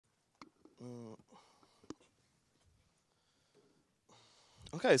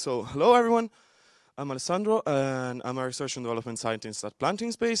Okay, so hello everyone. I'm Alessandro, and I'm a research and development scientist at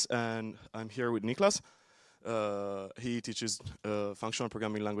PlantingSpace, and I'm here with Niklas. He teaches functional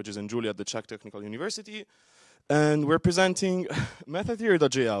programming languages in Julia at the Czech Technical University, and we're presenting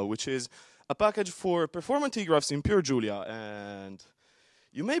Metatheory.jl, which is a package for performant EGRAPHS in pure Julia. And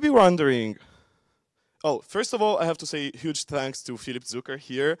you may be wondering, oh, first of all, I have to say huge thanks to Philip Zucker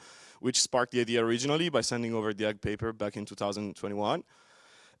here, which sparked the idea originally by sending over the egg paper back in 2021.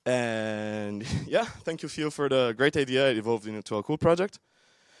 And yeah, thank you, Phil, for the great idea. It evolved into a cool project.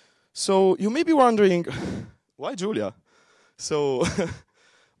 So you may be wondering, why Julia? So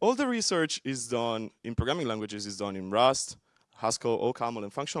all the research is done in programming languages, is done in Rust, Haskell, OCaml,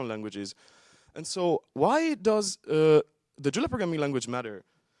 and functional languages. And so why does the Julia programming language matter?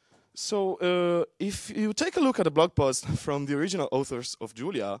 So if you take a look at a blog post from the original authors of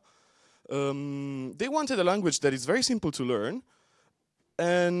Julia, they wanted a language that is very simple to learn,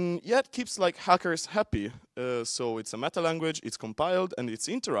 and yet keeps like hackers happy. So it's a meta language, it's compiled, and it's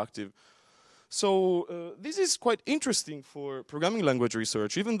interactive. So this is quite interesting for programming language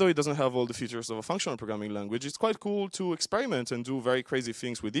research. Even though it doesn't have all the features of a functional programming language, it's quite cool to experiment and do very crazy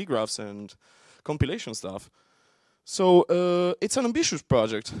things with EGRAPHS and compilation stuff. So it's an ambitious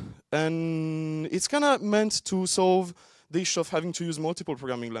project, and it's kind of meant to solve the issue of having to use multiple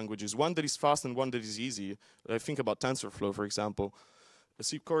programming languages, one that is fast and one that is easy. I think about TensorFlow, for example.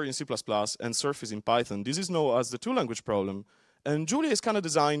 Core in C++, and Surface in Python. This is known as the two-language problem. And Julia is kind of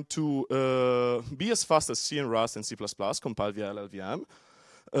designed to be as fast as C and Rust and C++, compiled via LLVM,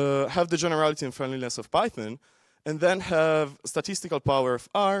 have the generality and friendliness of Python, and then have statistical power of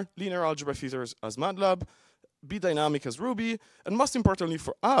R, linear algebra features as MATLAB, be dynamic as Ruby, and most importantly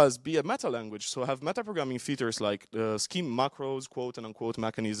for us, be a meta language, so have metaprogramming features like scheme macros, quote and unquote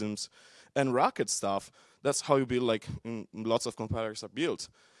mechanisms, and racket stuff. That's how you build, like, lots of compilers are built.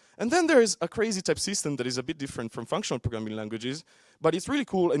 And then there is a crazy type system that is a bit different from functional programming languages, but it's really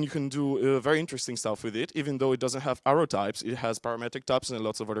cool and you can do very interesting stuff with it, even though it doesn't have arrow types. It has parametric types and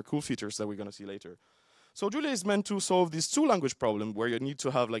lots of other cool features that we're going to see later. So Julia is meant to solve this two-language problem where you need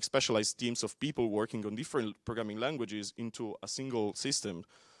to have like specialized teams of people working on different programming languages into a single system,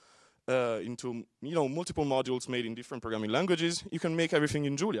 into multiple modules made in different programming languages. You can make everything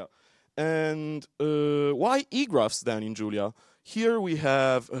in Julia. And why EGRAPHS then in Julia? Here we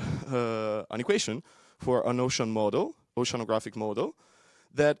have an equation for an oceanographic model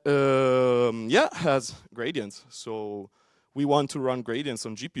that has gradients. So we want to run gradients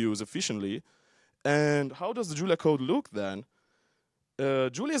on GPUs efficiently. And how does the Julia code look then?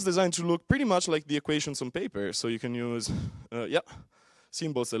 Julia is designed to look pretty much like the equations on paper. So you can use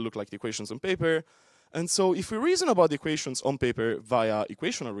symbols that look like the equations on paper. And so if we reason about the equations on paper via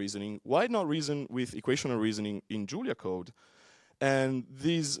equational reasoning, why not reason with equational reasoning in Julia code? And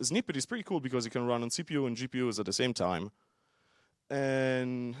this snippet is pretty cool because it can run on CPU and GPUs at the same time.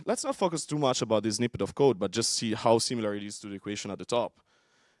 And let's not focus too much about this snippet of code, but just see how similar it is to the equation at the top.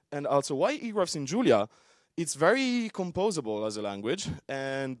 And also, why EGRAPHS in Julia? It's very composable as a language,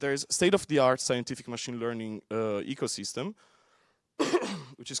 and there's state-of-the-art scientific machine learning ecosystem,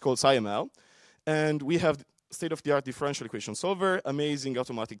 which is called SciML. And we have state-of-the-art differential equation solver, amazing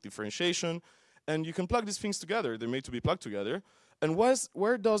automatic differentiation, and you can plug these things together. They're made to be plugged together. And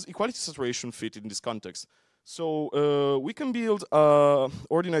where does equality saturation fit in this context? So we can build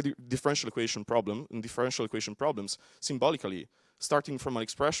ordinary differential equation problem and differential equation problems symbolically, starting from an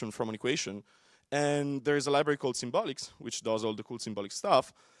expression from an equation. And there's a library called symbolics, which does all the cool symbolic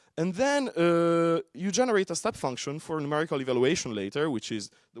stuff. And then you generate a step function for numerical evaluation later, which is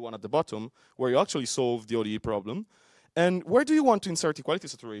the one at the bottom, where you actually solve the ODE problem. And where do you want to insert equality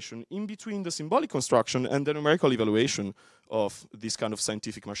saturation? In between the symbolic construction and the numerical evaluation of this kind of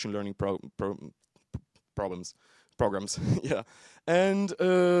scientific machine learning programs. Yeah. And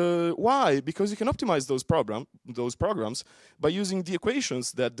why? Because you can optimize those programs by using the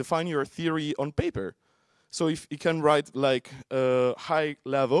equations that define your theory on paper. So if you can write like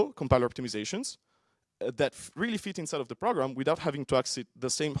high-level compiler optimizations that really fit inside of the program without having to exit the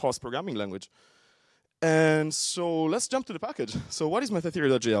same host programming language. And so let's jump to the package. So what is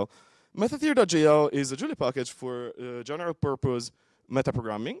Metatheory.jl? Metatheory.jl is a Julia package for general purpose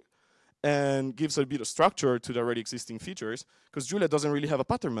metaprogramming and gives a bit of structure to the already existing features because Julia doesn't really have a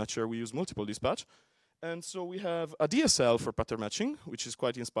pattern matcher. We use multiple dispatch. And so we have a DSL for pattern matching, which is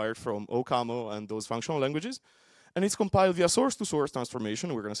quite inspired from OCaml and those functional languages. And it's compiled via source-to-source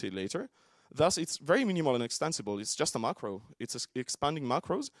transformation. We're going to see it later. Thus, it's very minimal and extensible. It's just a macro. It's expanding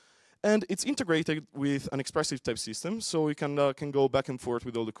macros. And it's integrated with an expressive type system, so we can go back and forth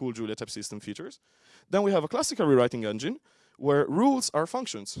with all the cool Julia type system features. Then we have a classical rewriting engine, where rules are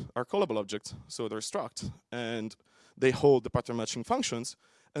functions, are callable objects, so they're struct, and they hold the pattern matching functions,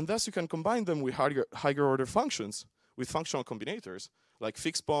 and thus you can combine them with higher order functions, with functional combinators, like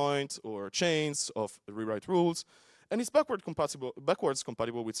fixed point or chains of rewrite rules, and it's backwards compatible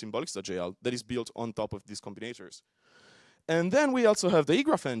with symbolics.jl that is built on top of these combinators. And then we also have the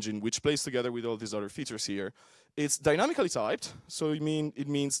EGRAPHS engine, which plays together with all these other features here. It's dynamically typed, so it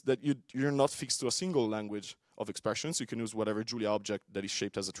means that you're not fixed to a single language of expressions. You can use whatever Julia object that is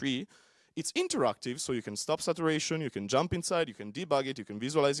shaped as a tree. It's interactive, so you can stop saturation, you can jump inside, you can debug it, you can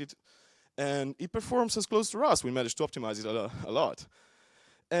visualize it, and it performs as close to Rust. We managed to optimize it a lot.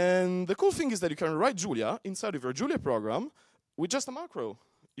 And the cool thing is that you can write Julia inside of your Julia program with just a macro.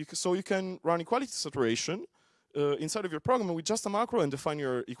 So you can run equality saturation inside of your program with just a macro and define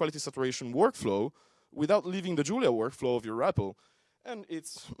your equality saturation workflow without leaving the Julia workflow of your REPL. And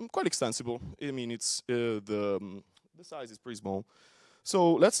it's quite extensible. I mean, it's the size is pretty small.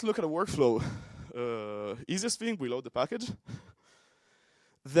 So let's look at a workflow. Easiest thing, we load the package.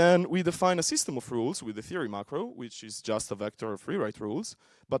 Then we define a system of rules with the theory macro, which is just a vector of rewrite rules.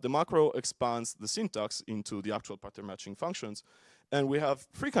 But the macro expands the syntax into the actual pattern matching functions. And we have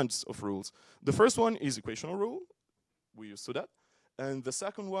 3 kinds of rules. The first one is equational rule. We used to that. And the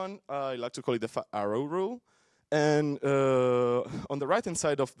second one, I like to call it the fat arrow rule. And on the right-hand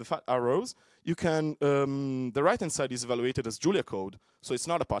side of the fat arrows, you can, the right-hand side is evaluated as Julia code. So it's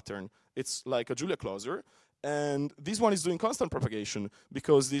not a pattern. It's like a Julia closer. And this one is doing constant propagation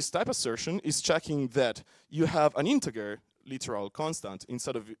because this type assertion is checking that you have an integer literal constant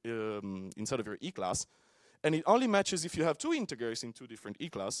inside of your E class. And it only matches if you have 2 integers in 2 different E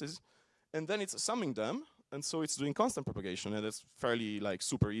classes. And then it's summing them. And so it's doing constant propagation. And it's fairly like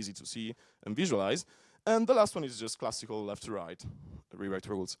super easy to see and visualize. And the last one is just classical left to right rewrite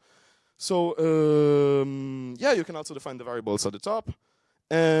rules. So yeah, you can also define the variables at the top.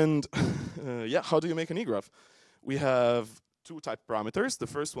 And yeah, how do you make an EGRAPH? We have 2 type parameters. The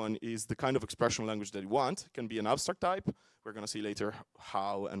first one is the kind of expression language that you want. It can be an abstract type. We're going to see later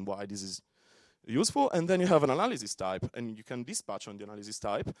how and why this is useful. And then you have an analysis type. And you can dispatch on the analysis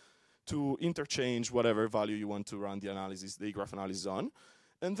type to interchange whatever value you want to run the analysis, the EGRAPH analysis on.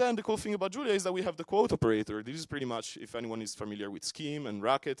 And then the cool thing about Julia is that we have the quote operator. This is pretty much, if anyone is familiar with scheme and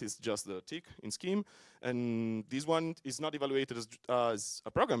racket, it's just the tick in scheme. And this one is not evaluated as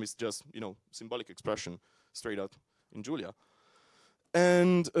a program. It's just, symbolic expression straight out in Julia.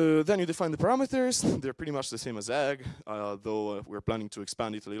 And then you define the parameters. They're pretty much the same as egg, though we're planning to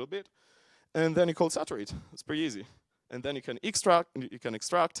expand it a little bit. And then you call saturate. It's pretty easy. And then you can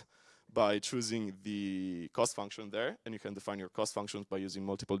extract by choosing the cost function there, and you can define your cost functions by using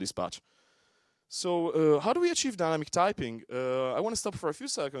multiple dispatch. So how do we achieve dynamic typing? I want to stop for a few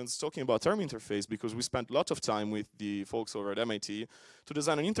seconds talking about term interface because we spent a lot of time with the folks over at MIT to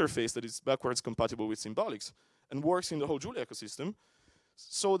design an interface that is backwards compatible with symbolics and works in the whole Julia ecosystem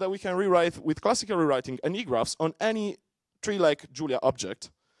so that we can rewrite with classical rewriting an EGRAPHS on any tree-like Julia object.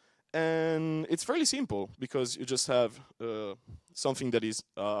 And it's fairly simple because you just have something that is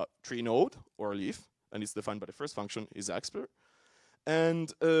a tree node or a leaf, and it's defined by the first function, is expert.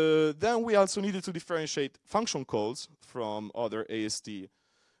 And then we also needed to differentiate function calls from other AST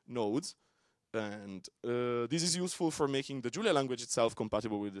nodes. And this is useful for making the Julia language itself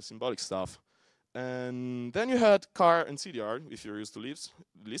compatible with the symbolic stuff. And then you had car and CDR, if you're used to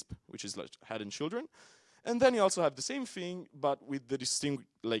Lisp, which is like head and children. And then you also have the same thing, but with the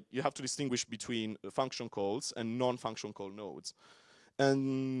you have to distinguish between function calls and non-function call nodes.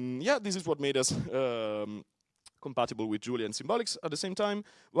 And yeah, this is what made us compatible with Julia and symbolics at the same time.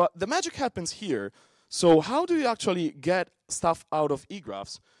 Well, the magic happens here. So how do you actually get stuff out of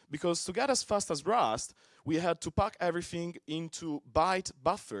EGRAPHS? Because to get as fast as Rust, we had to pack everything into byte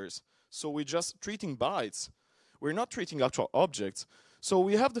buffers. So we're just treating bytes. We're not treating actual objects. So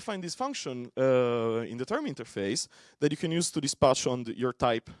we have defined this function in the term interface that you can use to dispatch on your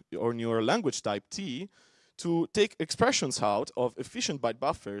type or your language type T to take expressions out of efficient byte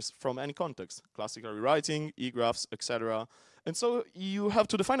buffers from any context, classical rewriting, EGRAPHS, etc. And so you have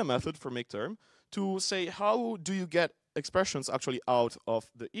to define a method for makeTerm to say how do you get expressions actually out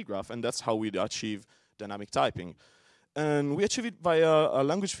of the EGRAPH, and that's how we achieve dynamic typing. And we achieve it via a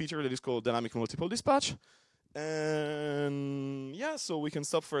language feature that is called dynamic multiple dispatch. And yeah, so we can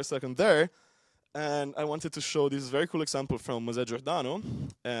stop for a second there. And I wanted to show this very cool example from José Giordano.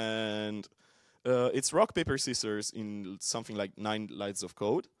 And it's rock, paper, scissors in something like 9 lines of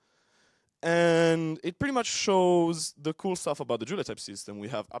code. And it pretty much shows the cool stuff about the Julia type system. We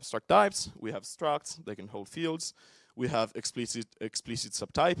have abstract types, we have structs, they can hold fields, we have explicit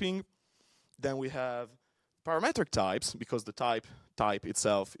subtyping, then we have parametric types, because the type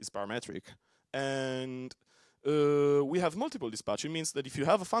itself is parametric. And we have multiple dispatch. It means that if you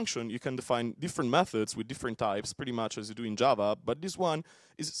have a function, you can define different methods with different types, pretty much as you do in Java, but this one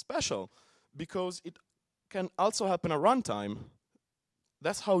is special because it can also happen at runtime.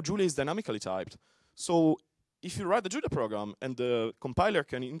 That's how Julia is dynamically typed. So if you write the Julia program and the compiler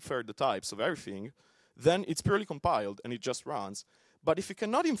can infer the types of everything, then it's purely compiled and it just runs. But if you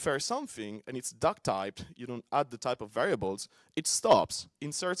cannot infer something and it's duck typed, you don't add the type of variables, it stops,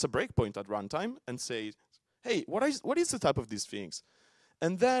 inserts a breakpoint at runtime and says, hey, what is the type of these things?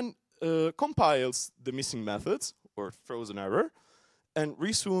 And then compiles the missing methods or throws an error and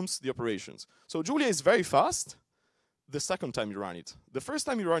resumes the operations. So Julia is very fast the second time you run it. The first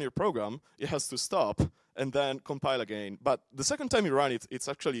time you run your program, it has to stop and then compile again. But the second time you run it, it's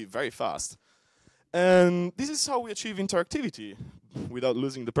actually very fast. And this is how we achieve interactivity without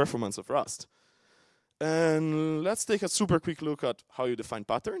losing the performance of Rust. And let's take a super quick look at how you define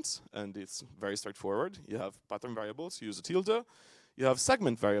patterns. And it's very straightforward. You have pattern variables, you use a tilde. You have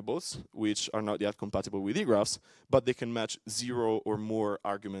segment variables, which are not yet compatible with EGRAPHS, but they can match 0 or more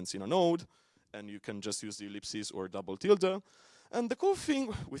arguments in a node. And you can just use the ellipsis or double tilde. And the cool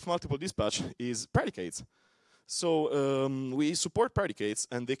thing with multiple dispatch is predicates. So we support predicates,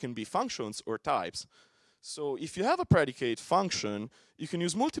 and they can be functions or types. So if you have a predicate function, you can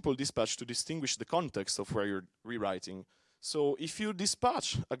use multiple dispatch to distinguish the context of where you're rewriting. So if you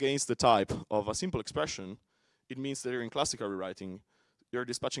dispatch against the type of a simple expression, it means that you're in classical rewriting. You're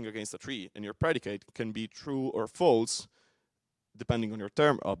dispatching against a tree, and your predicate can be true or false, depending on your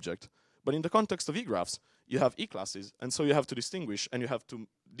term object. But in the context of EGRAPHS, you have E-classes, and so you have to distinguish, and you have to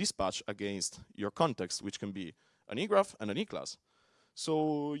dispatch against your context, which can be an E-graph and an E-class.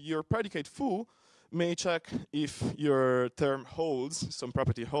 So your predicate foo may check if your term holds, some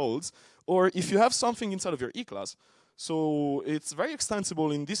property holds, or if you have something inside of your E-class. So it's very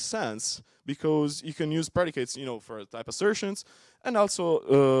extensible in this sense, because you can use predicates, for type assertions, and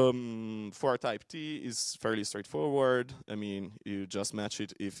also for type T is fairly straightforward. I mean, you just match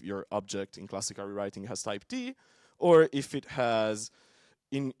it if your object in classical rewriting has type T, or if it has,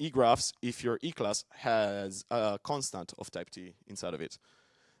 in EGRAPHS, if your E-class has a constant of type T inside of it.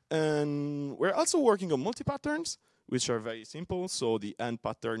 And we're also working on multi-patterns, which are very simple. So the AND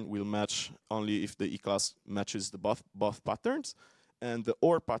pattern will match only if the E-class matches the both patterns. And the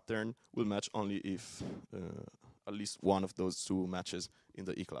OR pattern will match only if at least one of those two matches in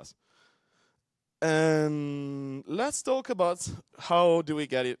the E-class. And let's talk about how do we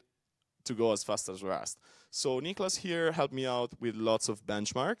get it to go as fast as Rust. So Niklas here helped me out with lots of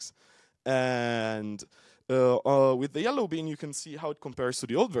benchmarks. And with the yellow bean, you can see how it compares to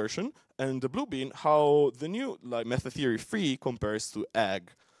the old version, and the blue bean, how the new Metatheory.jl compares to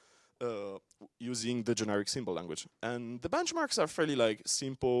egg using the generic symbol language. And the benchmarks are fairly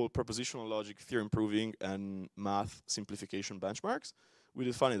simple propositional logic, theorem proving, and math simplification benchmarks. We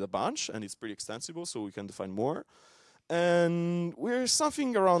define it a bunch, and it's pretty extensible, so we can define more. And we're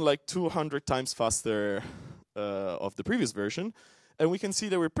something around 200 times faster of the previous version. And we can see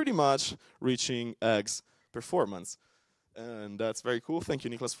that we're pretty much reaching egg's performance. And that's very cool. Thank you,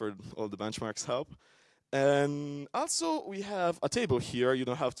 Niklas, for all the benchmarks help. And also, we have a table here. You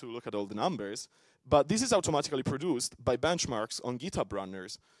don't have to look at all the numbers. But this is automatically produced by benchmarks on GitHub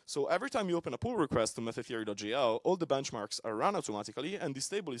runners. So every time you open a pull request to Metatheory.jl, all the benchmarks are run automatically, and this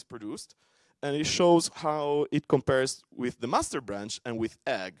table is produced. And it shows how it compares with the master branch and with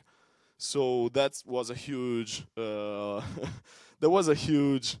egg. So that was a huge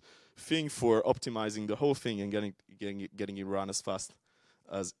thing for optimizing the whole thing and getting it run as fast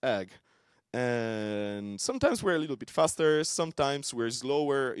as egg. And sometimes we're a little bit faster, sometimes we're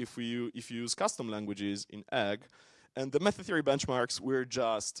slower if you use custom languages in egg. And the Metatheory benchmarks, we're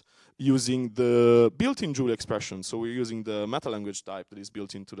just using the built-in Julia expression. So we're using the meta language type that is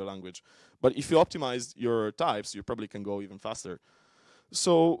built into the language. But if you optimize your types, you probably can go even faster.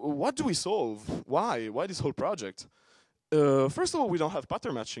 So what do we solve? Why? Why this whole project? First of all, we don't have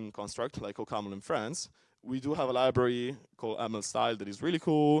pattern matching construct like OCaml in France. We do have a library called ML-style that is really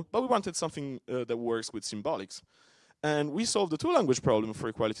cool, but we wanted something that works with symbolics. And we solved the two-language problem for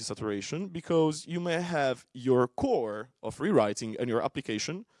equality saturation because you may have your core of rewriting and your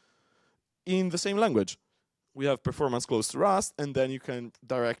application in the same language. We have performance close to Rust, and then you can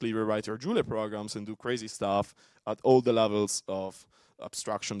directly rewrite your Julia programs and do crazy stuff at all the levels of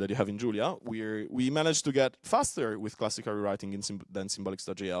abstraction that you have in Julia. We managed to get faster with classical rewriting than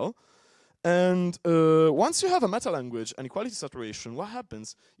symbolics.jl. And once you have a meta language and equality saturation, what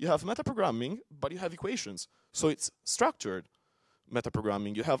happens? You have metaprogramming, but you have equations. So it's structured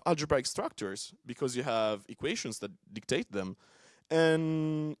metaprogramming. You have algebraic structures because you have equations that dictate them.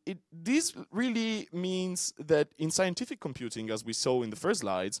 And this really means that in scientific computing, as we saw in the first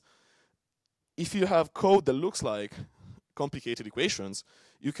slides, if you have code that looks like complicated equations,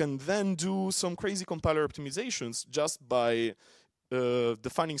 you can then do some crazy compiler optimizations just by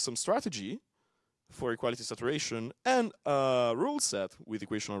defining some strategy for equality saturation and a rule set with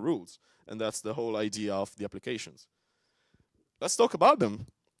equational rules. And that's the whole idea of the applications. Let's talk about them.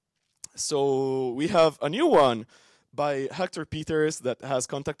 So we have a new one by Hector Peters that has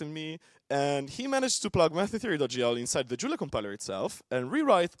contacted me, and he managed to plug Metatheory.jl inside the Julia compiler itself and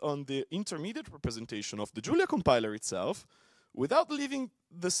rewrite on the intermediate representation of the Julia compiler itself without leaving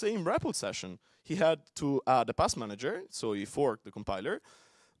the same REPL session. He had to add a pass manager, so he forked the compiler,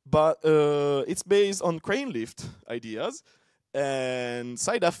 but it's based on crane lift ideas, and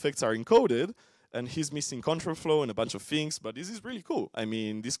side effects are encoded, and he's missing control flow and a bunch of things, but this is really cool. I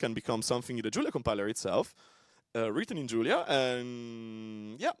mean, this can become something in the Julia compiler itself, written in Julia,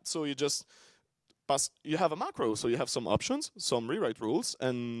 and yeah, so you just you have a macro, so you have some options, some rewrite rules,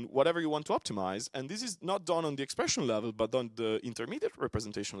 and whatever you want to optimize. And this is not done on the expression level, but on the intermediate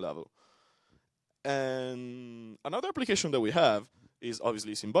representation level. And another application that we have is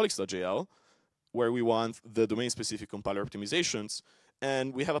obviously symbolics.jl, where we want the domain-specific compiler optimizations.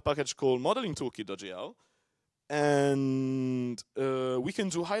 And we have a package called modelingtoolkit.jl, and we can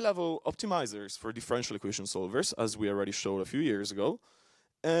do high-level optimizers for differential equation solvers, as we already showed a few years ago.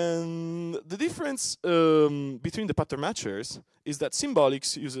 And the difference between the pattern matchers is that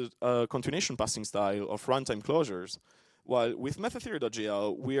symbolics uses a continuation passing style of runtime closures, while with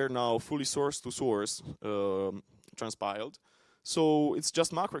Metatheory.jl, we are now fully source-to-source transpiled. So it's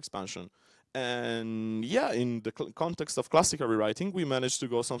just macro expansion. And yeah, in the context of classical rewriting, we managed to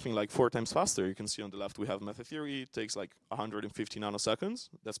go something like 4 times faster. You can see on the left we have Metatheory, it takes like 150 nanoseconds.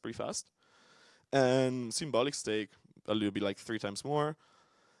 That's pretty fast. And symbolics take a little bit like 3 times more.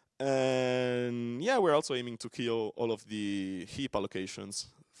 And yeah, we're also aiming to kill all of the heap allocations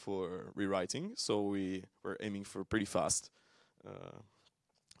for rewriting. So we're aiming for pretty fast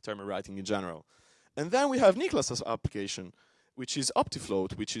term rewriting in general. And then we have Niklas' application, which is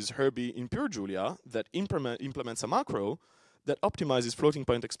OptiFloat, which is Herbie in pure Julia that implements a macro that optimizes floating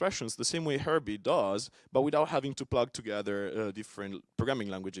point expressions the same way Herbie does, but without having to plug together different programming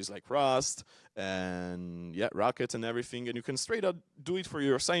languages like Rust and yeah, Racket and everything. And you can straight up do it for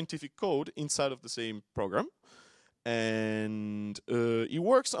your scientific code inside of the same program. And it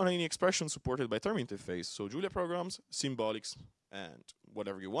works on any expression supported by term interface. So Julia programs, symbolics, and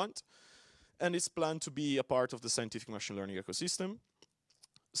whatever you want. And it's planned to be a part of the scientific machine learning ecosystem.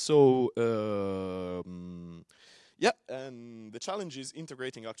 So yeah, and the challenge is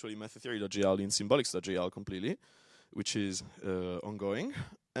integrating actually Metatheory.jl in symbolics.jl completely, which is ongoing.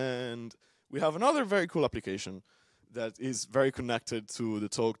 And we have another very cool application that is very connected to the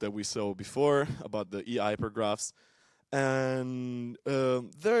talk that we saw before about the hypergraphs. And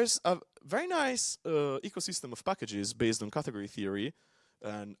there's a very nice ecosystem of packages based on category theory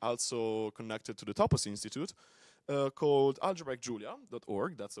and also connected to the Topos Institute called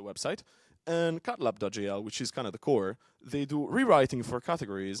algebraicjulia.org, that's the website, and catlab.jl, which is kind of the core. They do rewriting for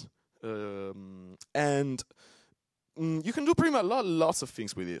categories, and you can do pretty much lots of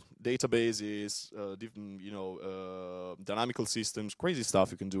things with it. Databases, different, dynamical systems, crazy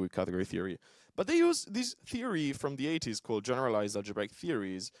stuff you can do with category theory. But they use this theory from the 80s called generalized algebraic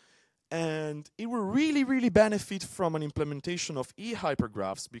theories, and it will really, really benefit from an implementation of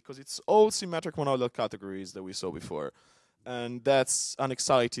e-hypergraphs because it's all symmetric monodal categories that we saw before. And that's an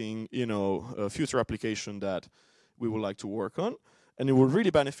exciting, future application that we would like to work on. And it will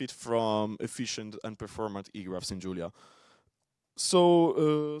really benefit from efficient and performant EGRAPHS in Julia.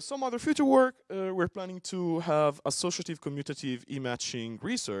 So some other future work, we're planning to have associative commutative e-matching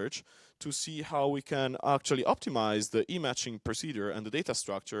research to see how we can actually optimize the e-matching procedure and the data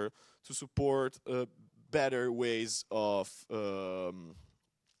structure to support better ways of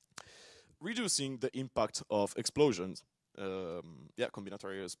reducing the impact of explosions.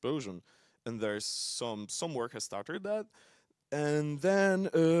 Combinatorial explosion. And there's some work has started that. And then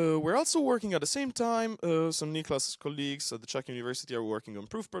we're also working at the same time, some Niklas colleagues at the Czech University are working on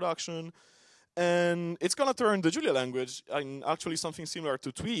proof production. And it's going to turn the Julia language and actually something similar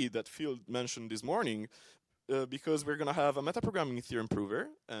to Tweed that Phil mentioned this morning, because we're going to have a metaprogramming theorem prover.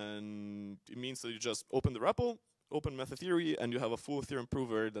 And it means that you just open the REPL, open Metatheory, and you have a full theorem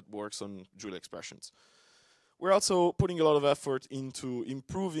prover that works on Julia expressions. We're also putting a lot of effort into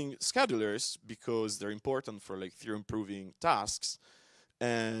improving schedulers because they're important for like theorem proving tasks.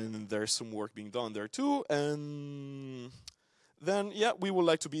 And there's some work being done there too. And then, yeah, we would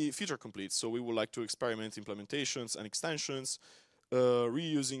like to be feature complete. So we would like to experiment implementations and extensions,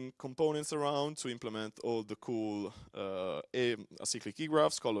 reusing components around to implement all the cool acyclic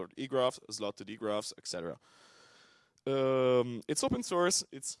eGraphs, colored eGraphs, slotted eGraphs, etc. It's open source,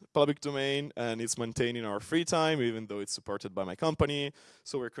 it's public domain, and it's maintained in our free time, even though it's supported by my company.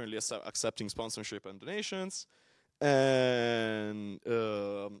 So we're currently accepting sponsorship and donations. And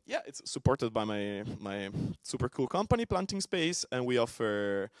yeah, it's supported by my super cool company, PlantingSpace, and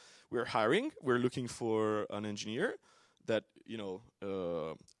we're hiring. We're looking for an engineer that, you know,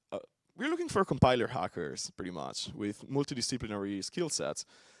 we're looking for compiler hackers, pretty much, with multidisciplinary skill sets.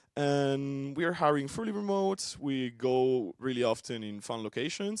 And we're hiring fully remote. We go really often in fun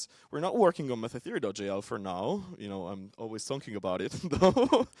locations. We're not working on Metatheory.jl for now. You know, I'm always talking about it,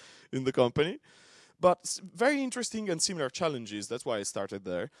 though, in the company. But very interesting and similar challenges. That's why I started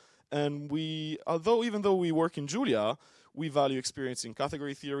there. And even though we work in Julia, we value experience in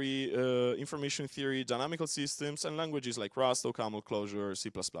category theory, information theory, dynamical systems, and languages like Rust, OCaml, Clojure, C++,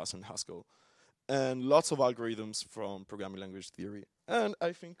 and Haskell. And lots of algorithms from programming language theory. And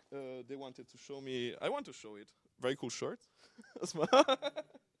I think they wanted to show me, I want to show it. Very cool short.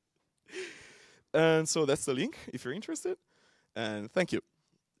 And so that's the link if you're interested. And thank you.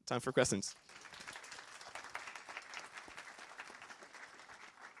 Time for questions.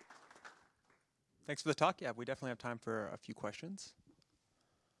 Thanks for the talk. Yeah, we definitely have time for a few questions.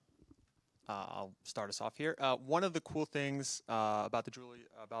 I'll start us off here. One of the cool things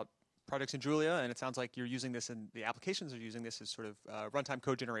about projects in Julia, and it sounds like you're using this and the applications are using this as sort of runtime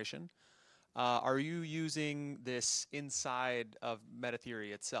code generation. Are you using this inside of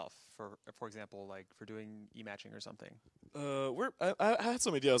Metatheory itself, for example, like for doing e-matching or something? I had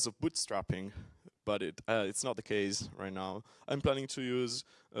some ideas of bootstrapping, but it's not the case right now. I'm planning to use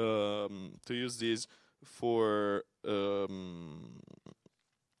these for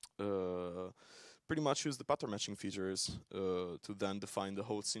pretty much use the pattern matching features to then define the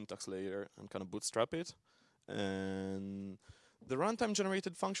whole syntax layer and kind of bootstrap it. And the runtime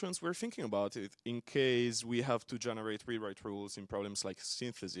generated functions, we're thinking about it in case we have to generate rewrite rules in problems like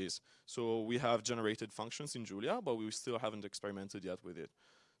synthesis. So we have generated functions in Julia, but we still haven't experimented yet with it.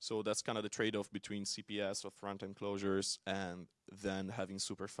 So that's kind of the trade-off between CPS of runtime closures and then having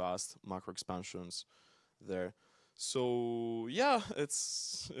super fast macro expansions there. So yeah,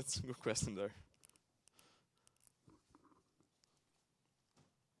 it's a good question there.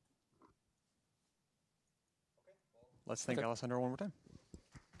 Let's thank Alessandro one more time.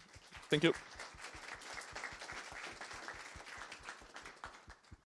 Thank you.